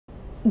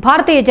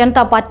Bharatiya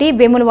Janata party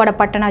Vemulawada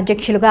పట్టణ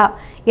అధ్యక్షులుగా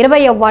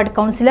 20వ ward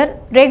councillor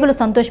రేగుల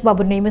సంతోష్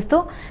బాబును నియమిస్తూ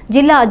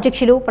జిల్లా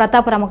అధ్యక్షులు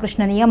ప్రతాప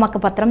రామకృష్ణ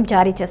నియామక పత్రం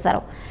జారీ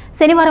చేశారు.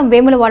 శనివారం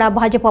వేములవాడ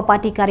భాజపా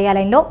పార్టీ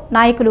కార్యాలయంలో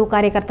నాయకులు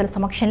కార్యకర్తల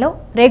సమక్షంలో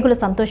రేగుల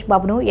సంతోష్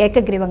బాబును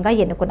ఏకగ్రీవంగా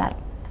ఎన్నుకున్నారు.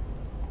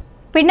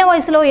 పిన్న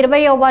వయసులో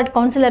 20వ వార్డు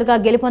కౌన్సిలర్గా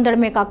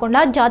గెలుపొందడమే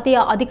కాకుండా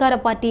జాతీయ అధికార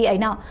పార్టీ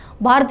అయిన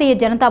భారతీయ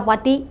జనతా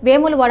పార్టీ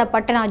వేములవాడ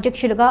పట్టణ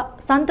అధ్యక్షులుగా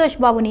సంతోష్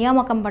బాబు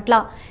నియామకం పట్ల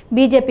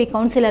బీజేపీ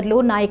కౌన్సిలర్లు,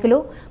 నాయకులు,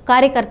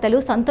 కార్యకర్తలు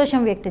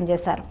సంతోషం వ్యక్తం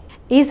చేశారు.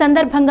 ఈ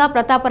సందర్భంగా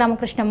ప్రతాప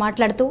రామకృష్ణ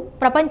మాట్లాడుతూ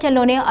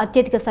ప్రపంచంలోనే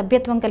అత్యధిక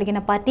సభ్యత్వం కలిగిన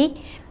పార్టీ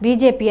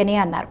బీజేపీ అని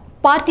అన్నారు.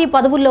 పార్టీ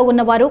పదవుల్లో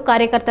ఉన్నవారు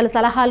కార్యకర్తల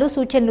సలహాలు,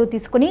 సూచనలు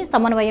తీసుకుని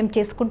సమన్వయం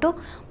చేసుకుంటూ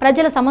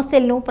ప్రజల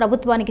సమస్యలను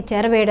ప్రభుత్వానికి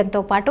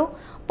చేరవేయడంతో పాటు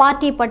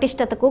పార్టీ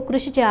పటిష్టతకు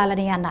కృషి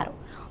చేయాలని అన్నారు.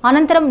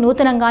 అనంతరం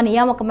నూతనంగా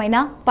నియామకమైన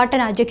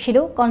పట్టణ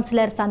అధ్యక్షులు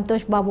కౌన్సిలర్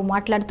సంతోష్ బాబు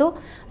మాట్లాడుతూ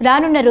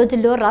రానున్న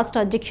రోజుల్లో రాష్ట్ర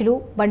అధ్యక్షులు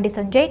బండి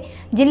సంజయ్,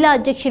 జిల్లా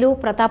అధ్యక్షులు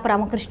ప్రతాప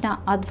రామకృష్ణ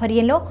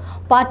ఆధ్వర్యంలో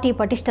పార్టీ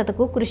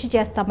పటిష్టతకు కృషి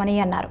చేస్తామని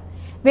అన్నారు.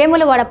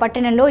 వేములవాడ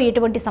పట్టణంలో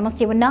ఎటువంటి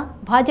సమస్య ఉన్నా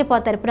భాజపా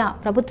తరపున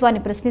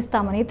ప్రభుత్వాన్ని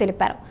ప్రశ్నిస్తామని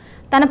తెలిపారు.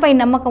 తనపై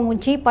నమ్మకం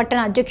ఉంచి పట్టణ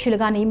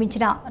అధ్యక్షులుగా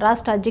నియమించిన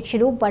రాష్ట్ర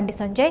అధ్యక్షులు బండి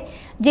సంజయ్,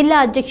 జిల్లా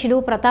అధ్యక్షులు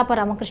ప్రతాప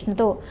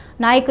రామకృష్ణతో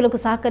నాయకులకు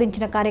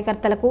సహకరించిన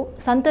కార్యకర్తలకు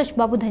సంతోష్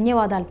బాబు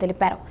ధన్యవాదాలు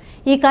తెలిపారు.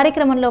 ఈ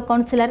కార్యక్రమంలో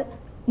కౌన్సిలర్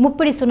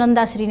ముప్పిడి సునంద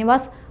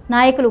శ్రీనివాస్,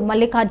 నాయకులు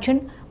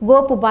మల్లికార్జున్,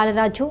 గోపు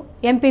బాలరాజు,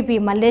 ఎంపీపీ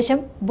మల్లేశం,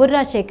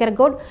 బుర్రా శేఖర్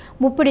గౌడ్,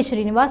 ముప్పిడి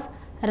శ్రీనివాస్,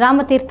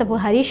 రామతీర్థపు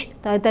హరీష్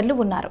తదితరులు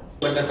ఉన్నారు.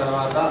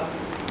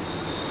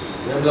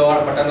 వేములవాడ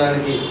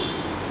పట్టణానికి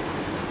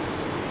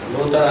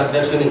నూతన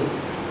అధ్యక్షుని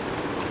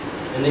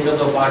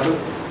ఎన్నికతో పాటు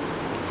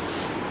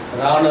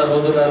రానున్న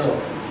రోజులలో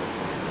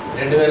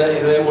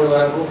 2023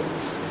 వరకు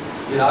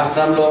ఈ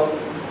రాష్ట్రంలో,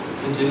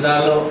 ఈ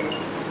జిల్లాలో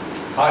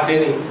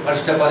పార్టీని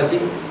పరిష్టపరిచి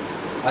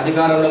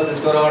అధికారంలో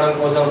తీసుకురావడం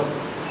కోసం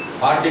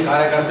పార్టీ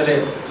కార్యకర్తలే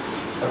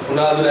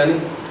పునాదులని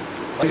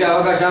మంచి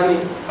అవకాశాన్ని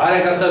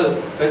కార్యకర్తలు,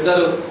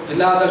 పెద్దలు,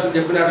 జిల్లా అధ్యక్షులు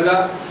చెప్పినట్టుగా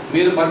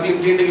మీరు ప్రతి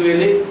ఇంటింటికి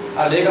వెళ్ళి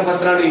ఆ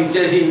లేఖపత్రాన్ని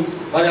ఇచ్చేసి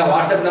మరి ఆ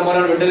వాట్సాప్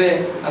నెంబర్లను వెంటనే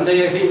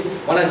అందజేసి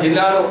మన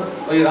జిల్లాను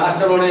ఈ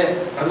రాష్ట్రంలోనే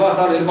ప్రథమ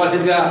స్థానం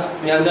నిలపాల్సిందిగా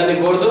మీ అందరినీ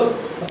కోరుతూ,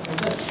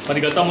 మరి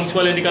గత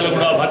మున్సిపల్ ఎన్నికల్లో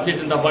కూడా భారతీయ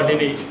జనతా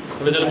పార్టీని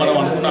ప్రజలు మనం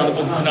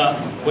అనుకుంటున్న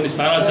కొన్ని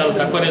స్థానాలు చాలా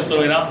తక్కువ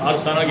నేస్తున్న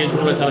 6 స్థానాలు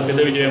గెలుచుకోవడం కూడా చాలా పెద్ద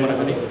విజయం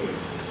మనకది.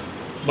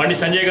 బండి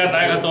సంజయ్ గారి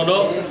నాయకత్వంలో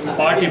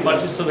పార్టీ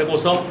పరిశుభ్రత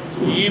కోసం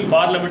ఈ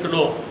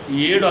పార్లమెంటులో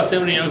 7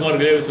 అసెంబ్లీ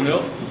నియోజకవర్గాలు ఏవైతున్నాయో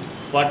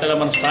వాటిలో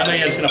మనం స్ట్రాంగ్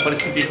అయ్యాల్సిన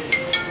పరిస్థితి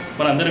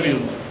మనందరి మీద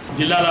ఉంది.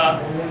 జిల్లాల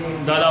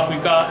దాదాపు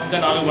ఇంకా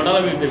 4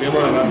 మండలం మీద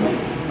వేమడ కాదు,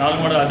 4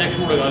 మండల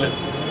అధ్యక్షుడు కూడా కాలేదు.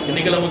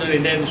 ఎన్నికల ముందు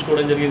నిర్ణయం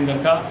తీసుకోవడం జరిగింది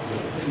కనుక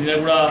దీని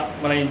కూడా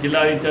మన ఈ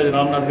జిల్లా ఇన్ఛార్జ్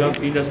రామ్నాథ్ గారు,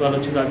 సీనియర్స్ వాళ్ళు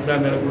వచ్చిన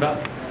అభిప్రాయం మేరకు కూడా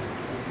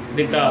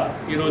దీంట్లో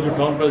ఈరోజు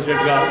టౌన్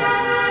ప్రెసిడెంట్గా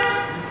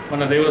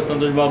మన రేగుల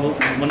సంతోష్ బాబు,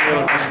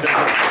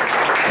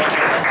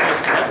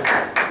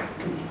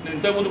 నేను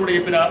ఇంతకుముందు కూడా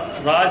చెప్పిన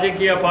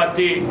రాజకీయ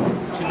పార్టీ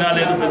చిన్న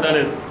లేదు, పెద్ద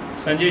లేదు.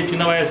 సంజయ్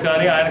చిన్న వయసు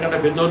కానీ ఆయన కంటే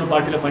పెద్దోళ్ళు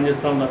పార్టీలో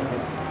పనిచేస్తూ ఉన్నారు.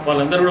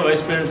 వాళ్ళందరూ కూడా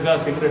వైస్ ప్రెసిడెంట్గా,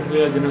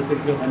 సెక్రటరీగా, జనరల్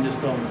సెక్రటరీగా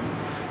పనిచేస్తూ ఉన్నారు.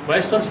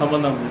 వయసుతో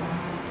సంబంధం లేదు.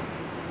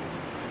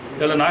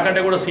 ఇలా నాకంటే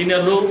కూడా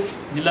సీనియర్లు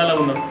జిల్లాలో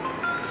ఉన్నారు.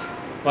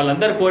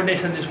 వాళ్ళందరూ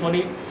కోఆర్డినేషన్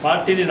తీసుకొని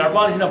పార్టీని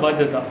నడపాల్సిన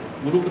బాధ్యత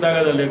గ్రూపు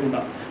తగాదా లేకుండా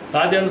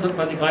సాధ్యమైనంత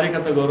ప్రతి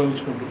కార్యకర్త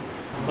గౌరవించుకుంటూ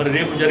మరి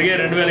రేపు జరిగే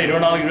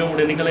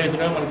 2024-23 ఎన్నికలు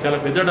అవుతున్నాయో మనకు చాలా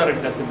పెద్ద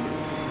టార్గెట్ అసెంబ్లీ.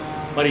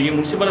 మరి ఈ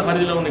మున్సిపల్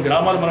పరిధిలో ఉన్న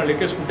గ్రామాలు మనం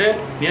లెక్కేసుకుంటే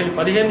నేను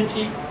 15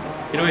 నుంచి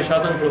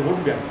 20% ఇప్పుడు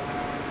vote bank.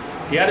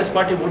 TRS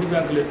party vote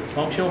bank లేదు,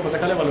 సంక్షేమ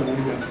పథకాలే వాళ్ళ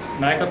ఓటు బ్యాంకు.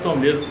 నాయకత్వం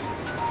లేదు.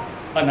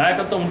 ఆ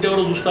నాయకత్వం ఉంటే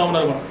ఎవరో చూస్తూ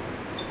ఉన్నారు మనం.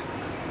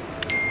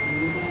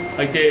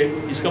 అయితే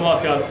ఇసుక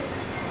మాఫియా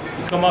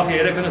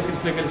ఏ రకంగా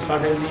 6 లెక్కలు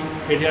స్టార్ట్ అయింది,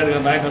 కేటీఆర్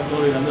గారి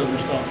నాయకత్వం ఇదంతా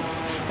చూస్తూ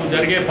ఉన్నాం.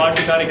 జరిగే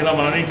పార్టీ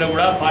కార్యక్రమాలన్నింటిలో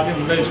కూడా పార్టీ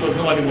ముందు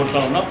తీసుకోవాల్సిన వాటిని కొడుతూ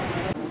ఉన్నాం.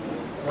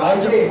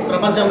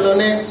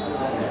 ప్రపంచంలోనే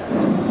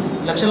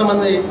లక్షల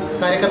మంది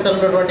కార్యకర్తలు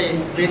ఉన్నటువంటి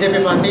బీజేపీ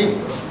పార్టీ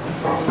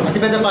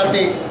అతిపెద్ద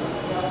పార్టీ.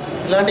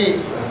 ఇలాంటి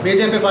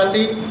బీజేపీ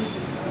పార్టీ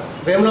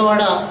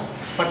వేములవాడ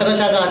పట్టణ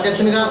శాఖ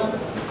అధ్యక్షునిగా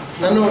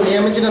నన్ను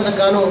నియమించినందుకు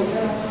గాను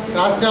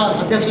రాష్ట్ర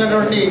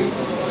అధ్యక్షులైనటువంటి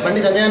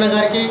బండి సంజయన్న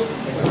గారికి,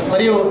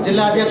 మరియు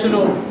జిల్లా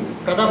అధ్యక్షులు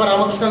ప్రతాప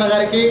రామకృష్ణ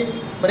గారికి,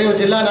 మరియు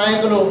జిల్లా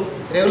నాయకులు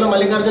రేగుల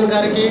మల్లికార్జున్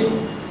గారికి,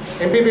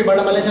 ఎంపీపీ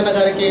బండ మల్లేశన్న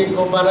గారికి,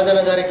 గోపు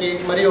బాలరాజన్న గారికి,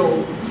 మరియు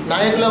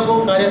నాయకులకు,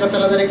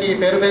 కార్యకర్తలందరికీ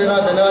పేరు పేరున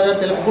ధన్యవాదాలు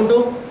తెలుపుకుంటూ,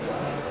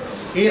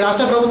 ఈ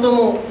రాష్ట్ర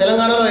ప్రభుత్వము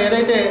తెలంగాణలో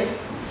ఏదైతే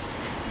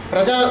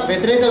ప్రజా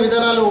వ్యతిరేక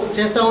విధానాలు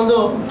చేస్తూ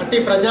ఉందో అట్టి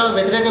ప్రజా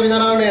వ్యతిరేక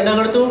విధానాలను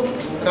ఎండగడుతూ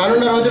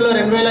రానున్న రోజుల్లో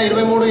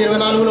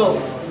 2023-24లో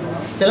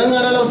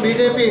తెలంగాణలో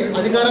బీజేపీ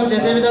అధికారం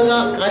చేసే విధంగా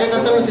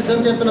కార్యకర్తలను సిద్ధం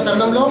చేస్తున్న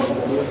తరుణంలో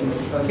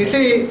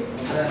ఇట్టి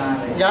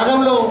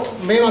యాగంలో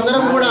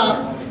మేమందరం కూడా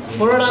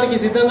పోరాడానికి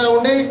సిద్ధంగా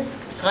ఉండి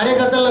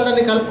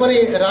కార్యకర్తలందరినీ కలుపుకొని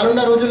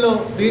రానున్న రోజుల్లో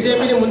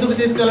బీజేపీని ముందుకు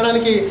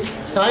తీసుకెళ్లడానికి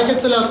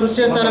సాయశక్తులా కృషి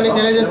చేస్తారని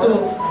తెలియజేస్తూ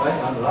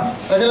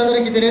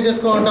ప్రజలందరికీ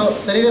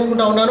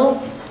తెలియజేసుకుంటా ఉన్నాను.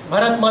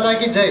 భారత్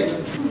మాతాకి జై.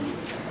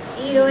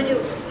 ఈరోజు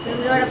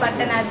వేములవాడ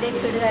పట్టణ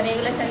అధ్యక్షుడిగా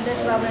రేగుల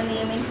సంతోష్ బాబును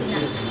నియమించిన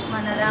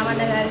మన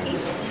రామన్న గారికి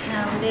నా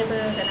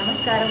ఉదయపూర్వక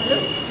నమస్కారములు.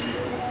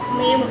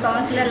 మేము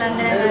కౌన్సిలర్లు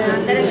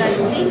అందరం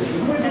కలిసి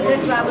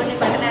బాబుని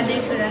పట్టణ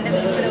అధ్యక్షుడు అంటే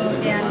మేము కూడా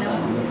ఓకే అన్నాము.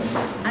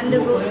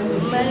 అందుకు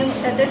మేము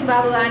సంతోష్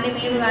బాబు కానీ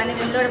మేము కానీ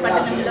వెమ్లవాడ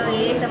పట్టణంలో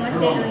ఏ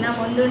సమస్యలు ఉన్నా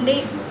ముందుండి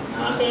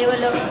మీ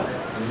సేవలో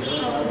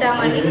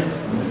ఉంటామని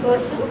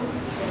కోరుచు.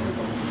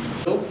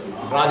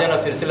 రాజన్న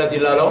సిరిసిల్ల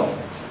జిల్లాలో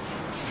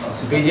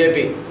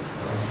బీజేపీ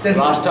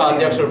రాష్ట్ర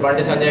అధ్యక్షుడు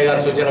బండి సంజయ్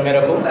గారి సూచన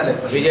మేరకు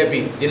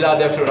బీజేపీ జిల్లా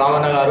అధ్యక్షుడు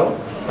రామన్న గారు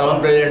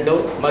టౌన్ ప్రెసిడెంట్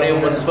మరియు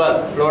మున్సిపల్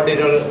ఫ్లోర్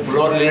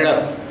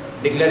లీడర్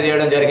డిక్లేర్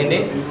చేయడం జరిగింది.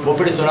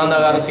 ముప్పిడి సునంద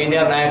గారు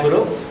సీనియర్ నాయకులు.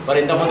 మరి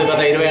ఇంతకుముందు గత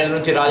 20 ఏళ్ళ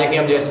నుంచి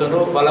రాజకీయం చేస్తున్నారు.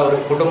 వాళ్ళ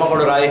కుటుంబం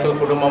కూడా రాజకీయ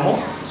కుటుంబము.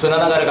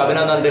 సునంద గారికి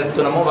అభినందనలు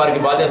తెలుపుతున్నాము. వారికి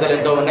బాధ్యతలు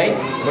ఎంతో ఉన్నాయి.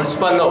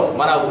 మున్సిపల్లో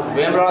మన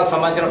వేములవాడకు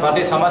సంబంధించిన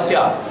ప్రతి సమస్య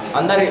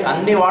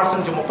అన్ని వార్డ్స్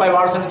నుంచి 30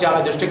 వార్డ్స్ నుంచి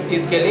ఆమె దృష్టికి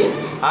తీసుకెళ్ళి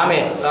ఆమె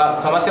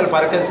సమస్యలు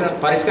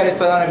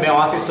పరిష్కరిస్తుందని మేము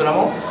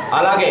ఆశిస్తున్నాము.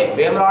 అలాగే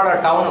వేములవాడ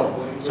టౌను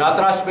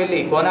శాతరాజ్పల్లి,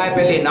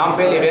 కోనాయపల్లి,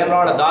 నాంపల్లి,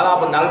 వేములవాడ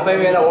దాదాపు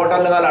 40,000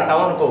 ఓటర్లు గల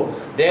టౌన్కు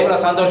రేగుల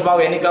సంతోష్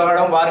బాబు ఎన్నిక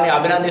కావడం వారిని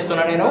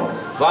అభినందిస్తున్నాను నేను.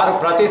 వారు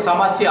ప్రతి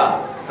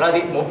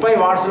 30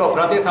 వార్డ్స్లో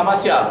ప్రతి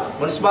సమస్య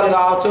మున్సిపల్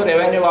కావచ్చు,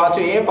 రెవెన్యూ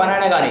కావచ్చు, ఏ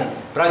పనైనా కానీ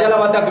ప్రజల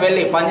వద్దకు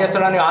వెళ్ళి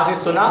పనిచేస్తాడని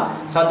ఆశిస్తున్నా.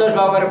 సంతోష్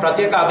బాబు గారి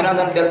ప్రత్యేక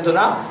అభినందనలు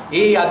తెలుపుతున్నా.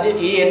 ఈ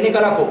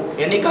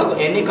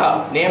ఎన్నిక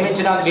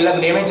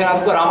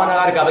నియమించినందుకు రామన్న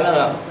గారికి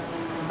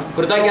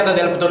కృతజ్ఞత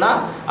తెలుపుతున్నా.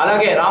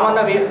 అలాగే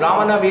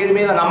రామన్న వీరి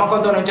మీద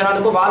నమ్మకంతో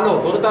ఉంచినందుకు వాళ్ళు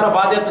గురుతర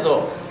బాధ్యతతో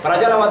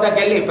ప్రజల వద్దకు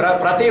వెళ్ళి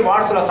ప్రతి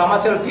వార్డ్స్లో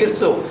సమస్యలు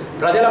తీరుస్తూ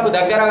ప్రజలకు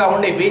దగ్గరగా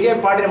ఉండి బీజేపీ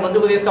పార్టీని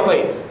ముందుకు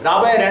తీసుకుపోయి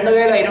రాబోయే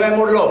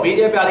 2023లో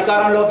బీజేపీ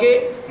అధికారంలోకి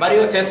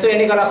మరియు సెస్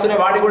ఎన్నికలు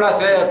వస్తున్నాయి. వాటి కూడా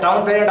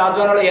టౌన్ ప్రెసిడెంట్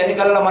ఆధ్వర్యంలో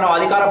ఎన్నికల్లో మనం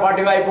అధికార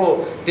పార్టీ వైపు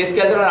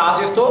తీసుకెళ్తారని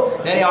ఆశిస్తూ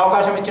నేను ఈ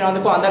అవకాశం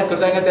ఇచ్చినందుకు అందరికీ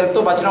కృతజ్ఞత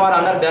తెలుపుతూ వచ్చిన వారు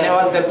అందరికీ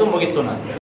ధన్యవాదాలు తెలుపుతూ ముగిస్తున్నాను.